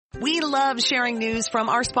We love sharing news from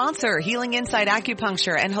our sponsor, Healing Insight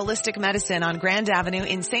Acupuncture and Holistic Medicine on Grand Avenue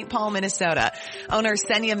in St. Paul, Minnesota. Owner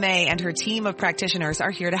Senya May and her team of practitioners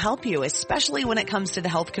are here to help you, especially when it comes to the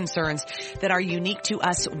health concerns that are unique to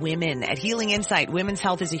us women. At Healing Insight, women's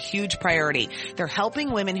health is a huge priority. They're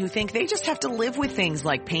helping women who think they just have to live with things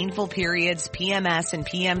like painful periods, PMS and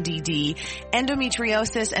PMDD,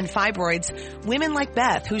 endometriosis and fibroids. Women like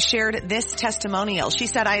Beth, who shared this testimonial. She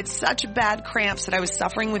said, I had such bad cramps that I was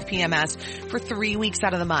suffering with PMS for 3 weeks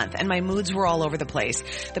out of the month, and my moods were all over the place.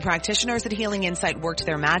 The practitioners at Healing Insight worked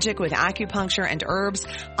their magic with acupuncture and herbs.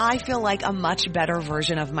 I feel like a much better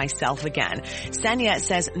version of myself again. Senya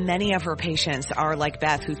says many of her patients are like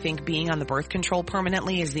Beth, who think being on the birth control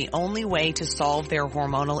permanently is the only way to solve their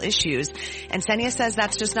hormonal issues. And Senya says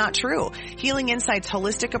that's just not true. Healing Insight's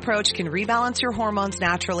holistic approach can rebalance your hormones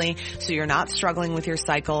naturally so you're not struggling with your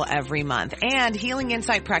cycle every month. And Healing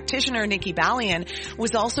Insight practitioner Nikki Ballian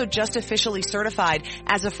was also just officially certified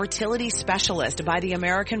as a fertility specialist by the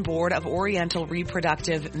American Board of Oriental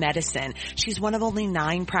Reproductive Medicine. She's one of only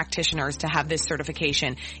 9 practitioners to have this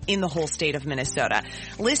certification in the whole state of Minnesota.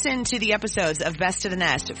 Listen to the episodes of Best of the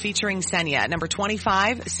Nest featuring Senya, number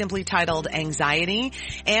 25, simply titled Anxiety,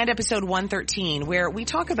 and episode 113, where we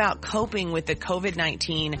talk about coping with the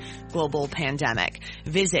COVID-19 global pandemic.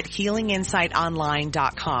 Visit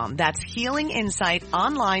healinginsightonline.com. That's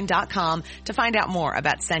healinginsightonline.com to find out more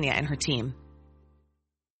about Senya and her team.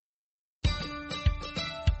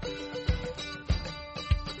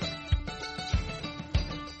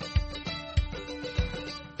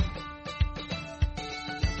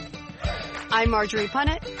 I'm Marjorie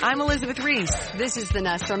Punnett. I'm Elizabeth Reese. This is The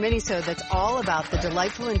Nest, our mini-sode that's all about the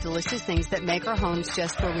delightful and delicious things that make our homes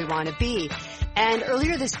just where we want to be. And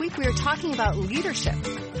earlier this week, we were talking about leadership.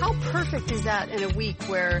 How perfect is that in a week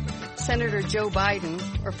where Senator Joe Biden,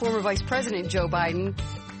 or former Vice President Joe Biden,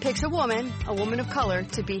 picks a woman of color,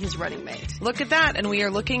 to be his running mate? Look at that. And we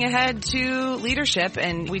are looking ahead to leadership.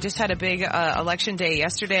 And we just had a big election day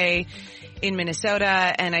yesterday in Minnesota.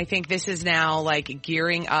 And I think this is now like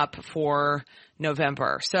gearing up for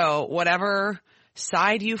November. So whatever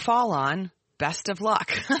side you fall on, best of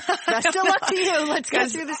luck. Best of luck to you. Let's go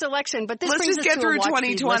through this election. But let's just get through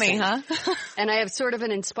 2020, huh? And I have sort of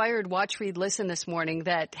an inspired watch, read, listen this morning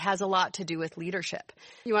that has a lot to do with leadership.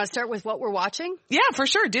 You want to start with what we're watching? Yeah, for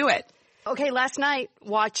sure. Do it. Okay, last night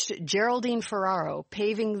watched Geraldine Ferraro,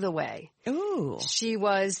 Paving the Way. Ooh. She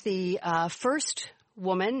was the first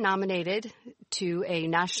woman nominated to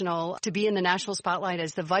be in the national spotlight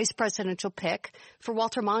as the vice presidential pick for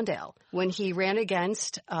Walter Mondale when he ran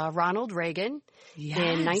against Ronald Reagan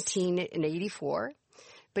in 1984.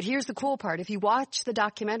 But here's the cool part. If you watch the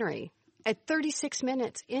documentary, at 36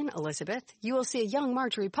 minutes in, Elizabeth, you will see a young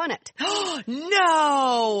Marjorie Punnett.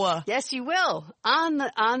 No! Yes, you will. In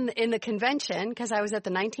the convention, because I was at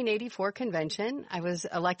the 1984 convention, I was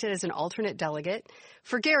elected as an alternate delegate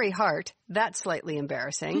for Gary Hart. That's slightly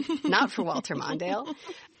embarrassing. Not for Walter Mondale.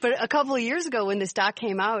 But a couple of years ago when this doc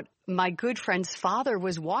came out, my good friend's father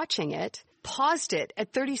was watching it, paused it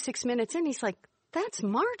at 36 minutes in. He's like, that's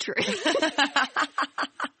Marjorie.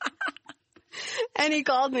 And he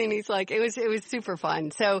called me and he's like, it was super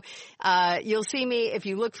fun. So, you'll see me, if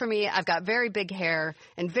you look for me, I've got very big hair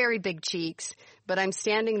and very big cheeks, but I'm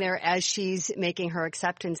standing there as she's making her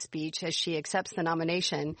acceptance speech, as she accepts the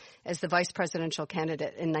nomination as the vice presidential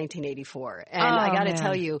candidate in 1984. And I got to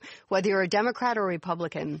tell you, whether you're a Democrat or a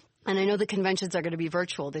Republican, and I know the conventions are going to be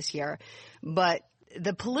virtual this year, but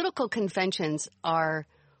the political conventions are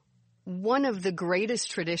one of the greatest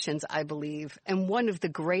traditions, I believe, and one of the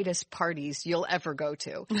greatest parties you'll ever go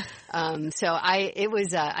to. I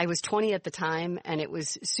was 20 at the time, and it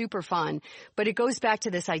was super fun. But it goes back to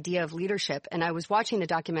this idea of leadership. And I was watching the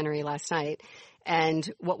documentary last night,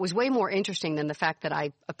 and what was way more interesting than the fact that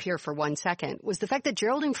I appear for 1 second was the fact that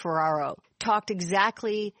Geraldine Ferraro talked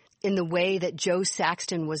exactly in the way that Joe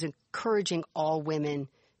Saxton was encouraging all women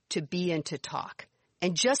to be and to talk.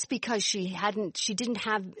 And just because Geraldine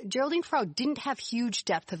Ferraro didn't have huge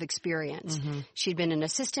depth of experience. Mm-hmm. She'd been an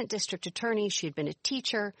assistant district attorney. She had been a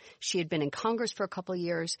teacher. She had been in Congress for a couple of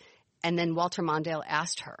years. And then Walter Mondale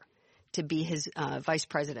asked her to be his vice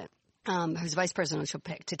presidential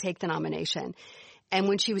pick, to take the nomination. And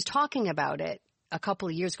when she was talking about it a couple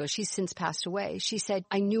of years ago, she's since passed away, she said,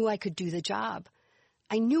 I knew I could do the job.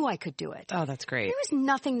 I knew I could do it. Oh, that's great. There was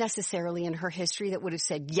nothing necessarily in her history that would have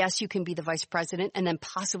said, yes, you can be the vice president and then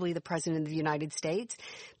possibly the president of the United States.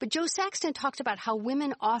 But Joe Saxton talked about how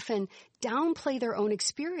women often downplay their own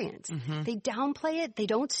experience. Mm-hmm. They downplay it. They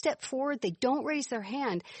don't step forward. They don't raise their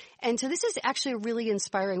hand. And so this is actually really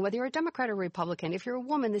inspiring, whether you're a Democrat or Republican. If you're a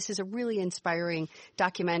woman, this is a really inspiring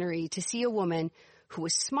documentary to see a woman who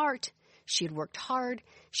was smart. She had worked hard.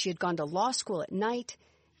 She had gone to law school at night.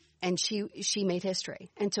 And she made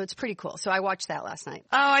history. And so it's pretty cool. So I watched that last night.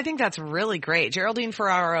 Oh, I think that's really great. Geraldine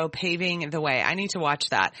Ferraro, Paving the Way. I need to watch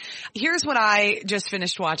that. Here's what I just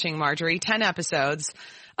finished watching, Marjorie. 10 episodes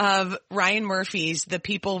of Ryan Murphy's The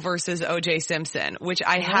People versus O.J. Simpson, which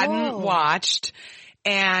I hadn't watched.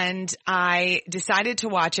 And I decided to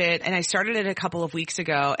watch it, and I started it a couple of weeks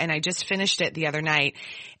ago, and I just finished it the other night.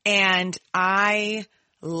 And I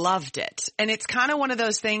loved it. And it's kind of one of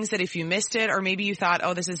those things that if you missed it, or maybe you thought,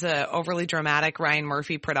 oh, this is a overly dramatic Ryan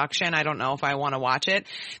Murphy production, I don't know if I want to watch it.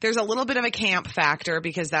 There's a little bit of a camp factor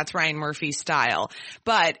because that's Ryan Murphy's style,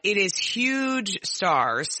 but it is huge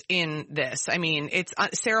stars in this. I mean, it's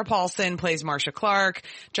Sarah Paulson plays Marcia Clark.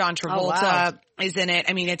 John Travolta is in it.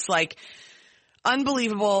 I mean, it's like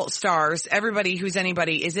unbelievable stars. Everybody who's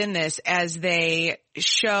anybody is in this as they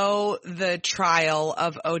show the trial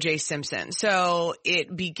of O.J. Simpson. So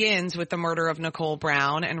it begins with the murder of Nicole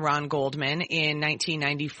Brown and Ron Goldman in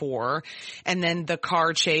 1994, and then the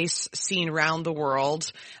car chase seen around the world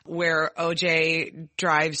where O.J.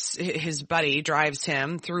 his buddy drives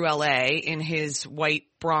him through L.A. in his white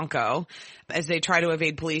Bronco as they try to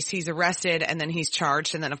evade police. He's arrested and then he's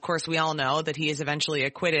charged. And then, of course, we all know that he is eventually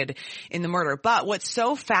acquitted in the murder. But what's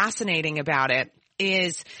so fascinating about it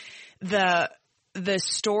is the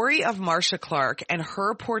story of Marcia Clark and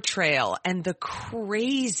her portrayal and the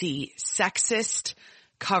crazy sexist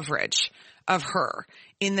coverage of her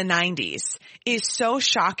in the 90s is so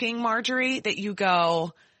shocking, Marjorie, that you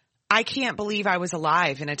go, I can't believe I was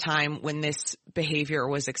alive in a time when this behavior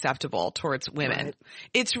was acceptable towards women. Right.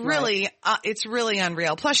 It's really, it's really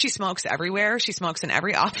unreal. Plus she smokes everywhere. She smokes in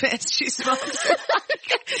every office. She smokes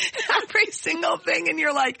every single thing. And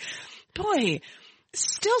you're like, boy,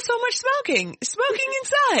 still so much smoking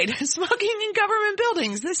inside, smoking in government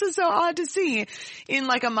buildings. This is so odd to see in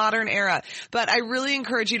like a modern era, but I really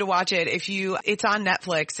encourage you to watch it. It's on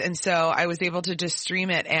Netflix. And so I was able to just stream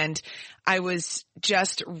it, and I was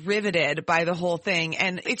just riveted by the whole thing.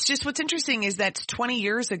 And it's just, what's interesting is that 20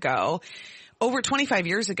 years ago, over 25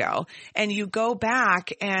 years ago, and you go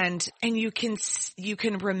back and you can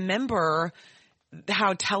remember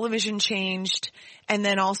how television changed, and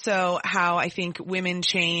then also how I think women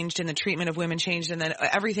changed and the treatment of women changed, and then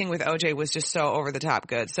everything with OJ was just so over the top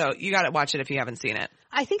good. So you got to watch it if you haven't seen it.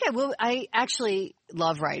 I think I will. I actually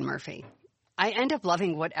love Ryan Murphy. I end up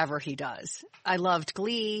loving whatever he does. I loved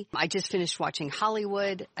Glee. I just finished watching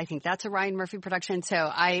Hollywood. I think that's a Ryan Murphy production. So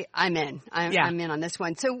I'm in. I'm in on this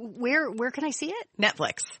one. So where can I see it?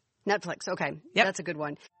 Netflix. Okay. Yep. That's a good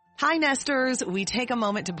one. Hi, Nesters. We take a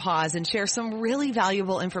moment to pause and share some really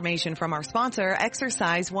valuable information from our sponsor,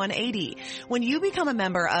 Exercise 180. When you become a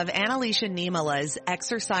member of Annalisa Niemela's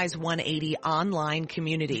Exercise 180 online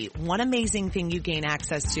community, one amazing thing you gain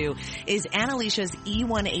access to is Annalisa's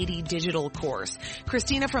E180 digital course.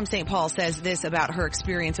 Christina from St. Paul says this about her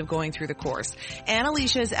experience of going through the course.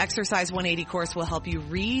 Annalisa's Exercise 180 course will help you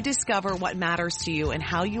rediscover what matters to you and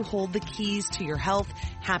how you hold the keys to your health,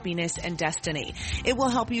 happiness, and destiny. It will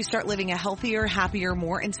help you start living a healthier, happier,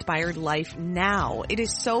 more inspired life now. It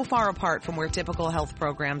is so far apart from where typical health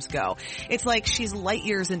programs go. It's like she's light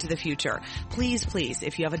years into the future. Please,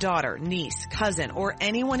 if you have a daughter, niece, cousin, or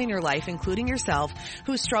anyone in your life, including yourself,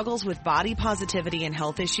 who struggles with body positivity and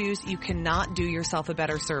health issues, you cannot do yourself a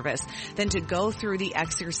better service than to go through the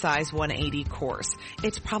Exercise 180 course.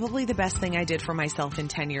 It's probably the best thing I did for myself in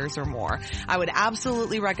 10 years or more. I would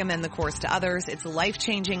absolutely recommend the course to others. It's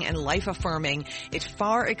life-changing and life-affirming. It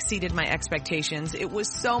far exceeded my expectations. It was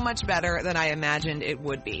so much better than I imagined it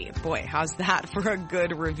would be. Boy, how's that for a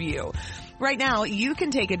good review? Right now, you can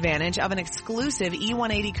take advantage of an exclusive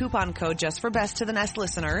E180 coupon code just for Best to the Nest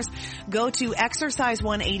listeners. Go to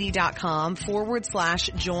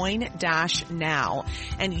exercise180.com/join-now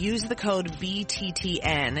and use the code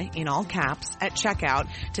BTTN in all caps at checkout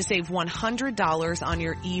to save $100 on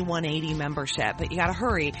your E180 membership. But you gotta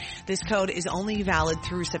hurry. This code is only valid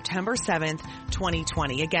through September 7th,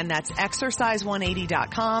 2020. Again, that's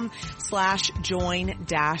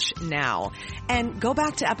exercise180.com/join-now. And go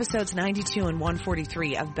back to episodes 92 and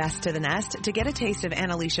 143 of Best to the Nest to get a taste of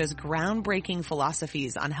Annalisa's groundbreaking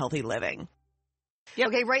philosophies on healthy living. Yep.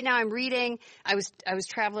 Okay, right now I'm reading. I was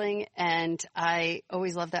traveling, and I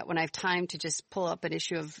always love that when I have time to just pull up an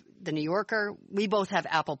issue of The New Yorker. We both have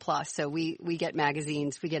Apple Plus, so we get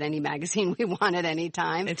magazines. We get any magazine we want at any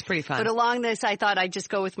time. It's pretty fun. But along this, I thought I'd just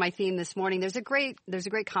go with my theme this morning. There's a great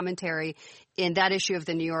commentary in that issue of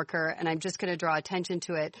The New Yorker, and I'm just going to draw attention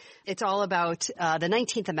to it. It's all about the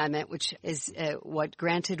 19th Amendment, which is what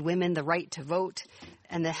granted women the right to vote.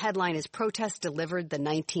 And the headline is Protest Delivered the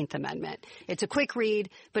 19th Amendment. It's a quick read,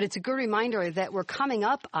 but it's a good reminder that we're coming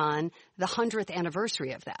up on the 100th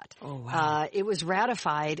anniversary of that. Oh, wow. It was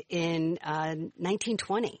ratified in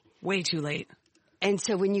 1920. Way too late. And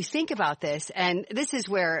so when you think about this, and this is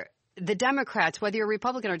where the Democrats, whether you're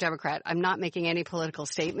Republican or Democrat, I'm not making any political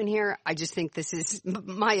statement here. I just think this is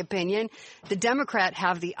my opinion. The Democrat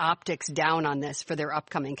have the optics down on this for their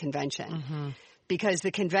upcoming convention. Mm-hmm. Because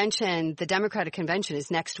the convention, the Democratic convention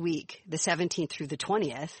is next week, the 17th through the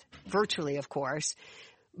 20th, virtually, of course.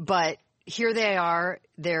 But here they are.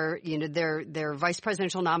 Their vice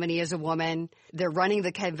presidential nominee is a woman. They're running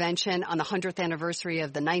the convention on the 100th anniversary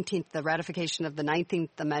of the ratification of the 19th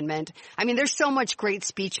Amendment. I mean, there's so much great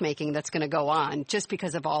speech making that's going to go on just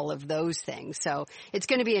because of all of those things. So it's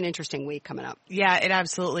going to be an interesting week coming up. Yeah, it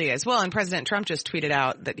absolutely is. Well, and President Trump just tweeted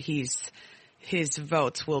out that his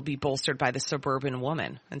votes will be bolstered by the suburban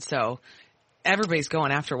woman. And so everybody's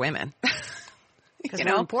going after women. Because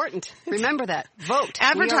we're important. Remember that. Vote.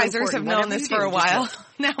 Advertisers have known this for a while.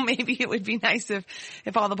 Now maybe it would be nice if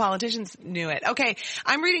all the politicians knew it. Okay,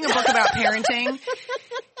 I'm reading a book about parenting.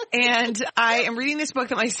 And I am reading this book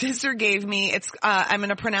that my sister gave me. It's I'm going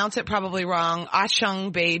to pronounce it probably wrong. Ah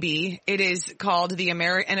Chung Baby. It is called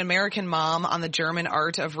An American Mom on the German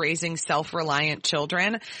Art of Raising Self-Reliant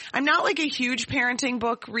Children. I'm not like a huge parenting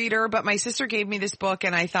book reader, but my sister gave me this book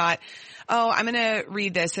and I thought, oh, I'm going to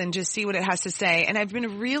read this and just see what it has to say. And I've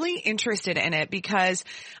been really interested in it because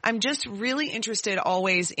I'm just really interested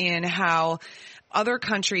always in how other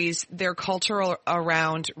countries, their culture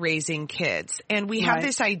around raising kids. And we have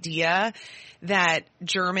this idea that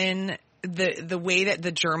the way that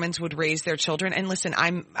the Germans would raise their children. And listen,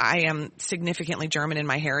 I am significantly German in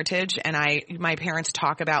my heritage, and my parents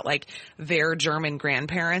talk about like their German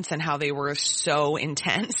grandparents and how they were so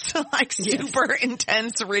intense, like super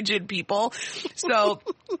intense, rigid people. So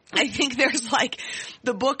I think there's like,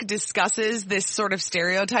 the book discusses this sort of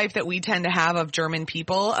stereotype that we tend to have of German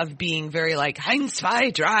people of being very like Heinz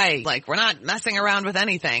zwei drei, like we're not messing around with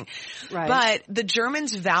anything. Right. But the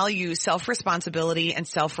Germans value self-responsibility and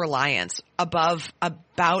self-reliance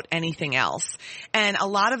about anything else. And a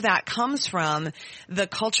lot of that comes from the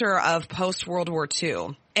culture of post-World War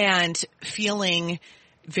II and feeling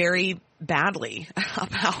very badly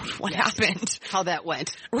about what happened. How that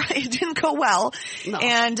went. Right. It didn't go well. No.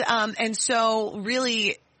 And so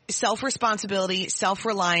really self-responsibility,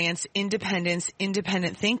 self-reliance, independence,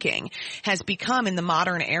 independent thinking has become in the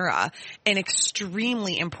modern era an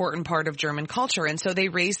extremely important part of German culture. And so they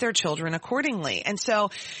raise their children accordingly. And so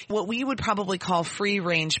what we would probably call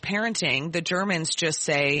free-range parenting, the Germans just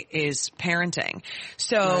say is parenting.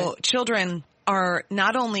 So children are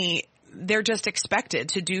not only, they're just expected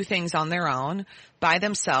to do things on their own, by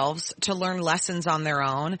themselves, to learn lessons on their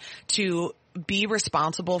own, to be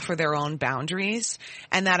responsible for their own boundaries.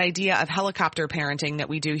 And that idea of helicopter parenting that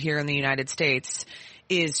we do here in the United States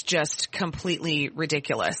is just completely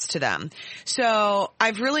ridiculous to them. So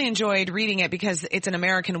I've really enjoyed reading it because it's an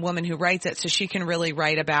American woman who writes it, so she can really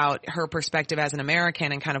write about her perspective as an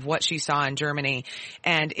American and kind of what she saw in Germany.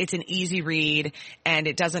 And it's an easy read, and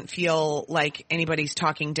it doesn't feel like anybody's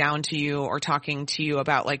talking down to you or talking to you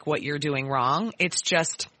about like what you're doing wrong. It's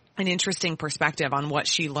just an interesting perspective on what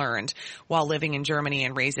she learned while living in Germany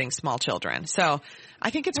and raising small children. So I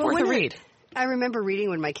think it's worth a read. I remember reading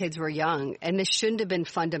when my kids were young, and this shouldn't have been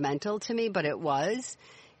fundamental to me, but it was,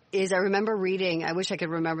 I remember reading, I wish I could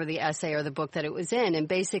remember the essay or the book that it was in, and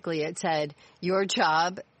basically it said, your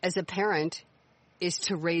job as a parent is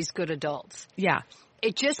to raise good adults. Yeah.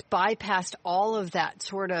 It just bypassed all of that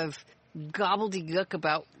sort of gobbledygook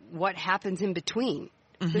about what happens in between.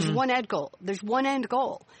 Mm-hmm. There's one end goal. There's one end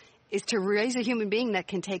goal. Is to raise a human being that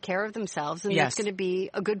can take care of themselves and that's going to be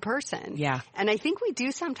a good person. Yeah. And I think we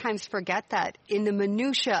do sometimes forget that in the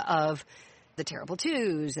minutia of the terrible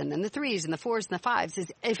twos and then the threes and the fours and the fives. Is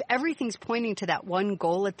if everything's pointing to that one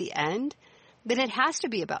goal at the end, then it has to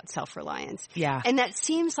be about self-reliance. Yeah. And that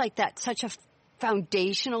seems like that's such a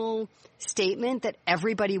foundational statement that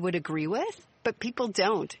everybody would agree with, but people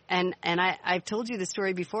don't. And I've told you the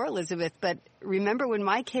story before, Elizabeth, but remember when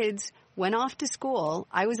my kids went off to school,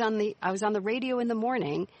 I was on the radio in the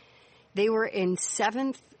morning. They were in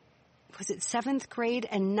seventh grade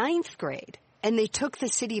and ninth grade. and they took the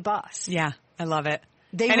city bus. Yeah, I love it.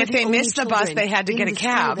 And if they missed the bus, they had to get a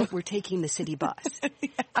cab. That we're taking the city bus. Yeah.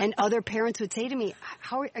 And other parents would say to me,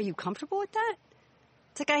 "How are you comfortable with that?"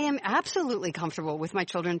 It's like, I am absolutely comfortable with my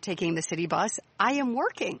children taking the city bus. I am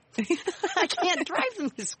working. I can't drive them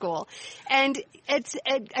to school. And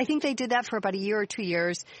I think they did that for about a year or 2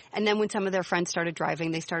 years. And then when some of their friends started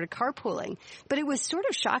driving, they started carpooling. But it was sort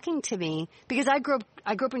of shocking to me because I grew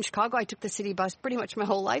up in Chicago. I took the city bus pretty much my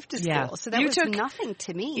whole life to school. Yeah. So that was nothing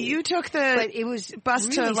to me. You took but it was bus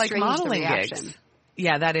really to like modeling reaction. gigs.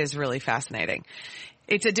 Yeah, that is really fascinating.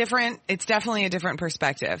 It's definitely a different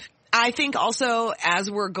perspective. I think also as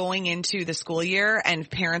we're going into the school year and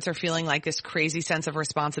parents are feeling like this crazy sense of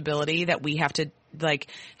responsibility that we have to like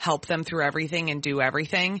help them through everything and do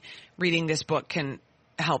everything, reading this book can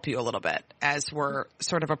help you a little bit as we're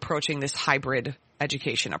sort of approaching this hybrid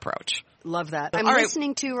education approach. Love that. I'm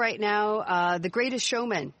listening to right now The Greatest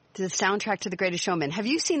Showman, the soundtrack to The Greatest Showman. Have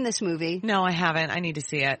you seen this movie? No, I haven't. I need to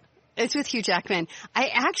see it. It's with Hugh Jackman.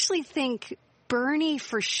 I actually think Bernie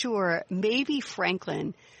for sure, maybe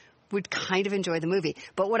Franklin would kind of enjoy the movie.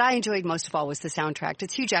 But what I enjoyed most of all was the soundtrack.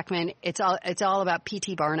 It's Hugh Jackman. It's all about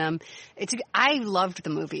P.T. Barnum. I loved the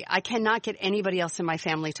movie. I cannot get anybody else in my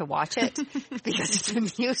family to watch it because it's a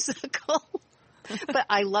musical. But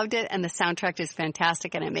I loved it, and the soundtrack is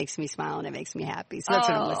fantastic, and it makes me smile, and it makes me happy. So that's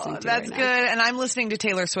what I'm listening to That's right good. now. And I'm listening to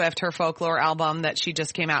Taylor Swift, her Folklore album that she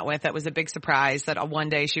just came out with. That was a big surprise that one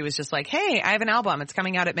day she was just like, hey, I have an album. It's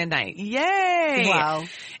coming out at midnight. Yay! Wow.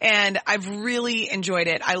 And I've really enjoyed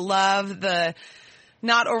it. I love the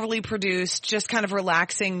not overly produced, just kind of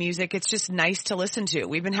relaxing music. It's just nice to listen to.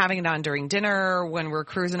 We've been having it on during dinner when we're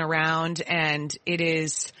cruising around, and it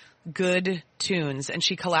is good tunes, and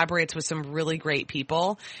she collaborates with some really great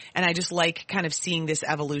people, and I just like kind of seeing this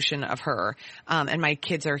evolution of her. And my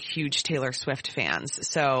kids are huge Taylor Swift fans,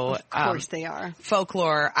 so of course they are.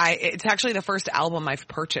 Folklore, it's actually the first album I've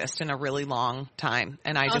purchased in a really long time,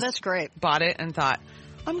 and I just that's great. Bought it and thought,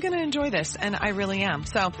 I'm going to enjoy this, and I really am.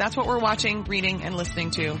 So that's what we're watching, reading, and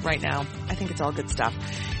listening to right now. I think it's all good stuff.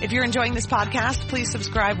 If you're enjoying this podcast, please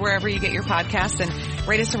subscribe wherever you get your podcasts and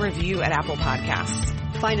rate us a review at Apple Podcasts.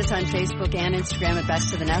 Find us on Facebook and Instagram at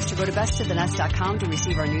Best of the Nest, or go to besttothenest.com to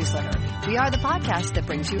receive our newsletter. We are the podcast that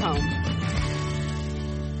brings you home.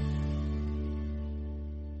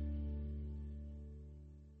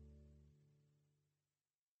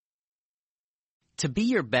 To be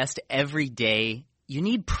your best every day, you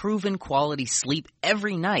need proven quality sleep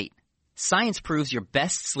every night. Science proves your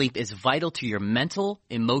best sleep is vital to your mental,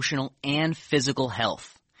 emotional, and physical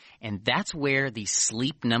health. And that's where the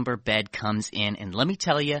Sleep Number bed comes in. And let me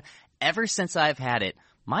tell you, ever since I've had it,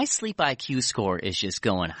 my sleep IQ score is just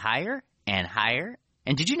going higher and higher.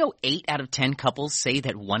 And did you know 8 out of 10 couples say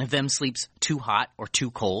that one of them sleeps too hot or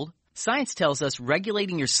too cold? Science tells us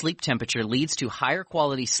regulating your sleep temperature leads to higher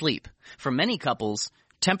quality sleep. For many couples,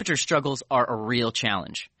 temperature struggles are a real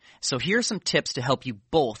challenge. So here are some tips to help you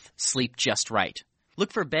both sleep just right.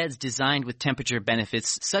 Look for beds designed with temperature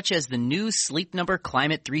benefits such as the new Sleep Number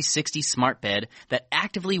Climate 360 Smart Bed that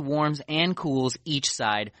actively warms and cools each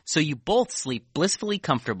side so you both sleep blissfully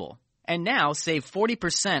comfortable. And now save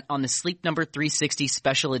 40% on the Sleep Number 360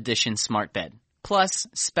 Special Edition Smart Bed. Plus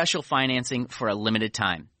special financing for a limited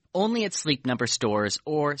time. Only at Sleep Number stores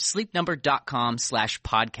or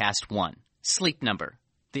sleepnumber.com/podcast1. Sleep Number,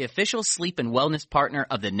 the official sleep and wellness partner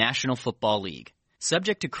of the National Football League.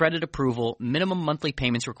 Subject to credit approval, minimum monthly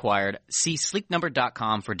payments required. See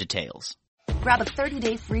sleepnumber.com for details. Grab a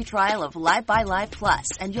 30-day free trial of Live by Live Plus,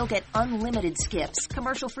 and you'll get unlimited skips,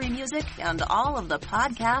 commercial-free music, and all of the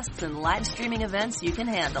podcasts and live streaming events you can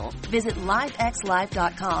handle. Visit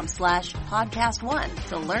livexlive.com/podcast1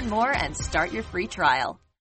 to learn more and start your free trial.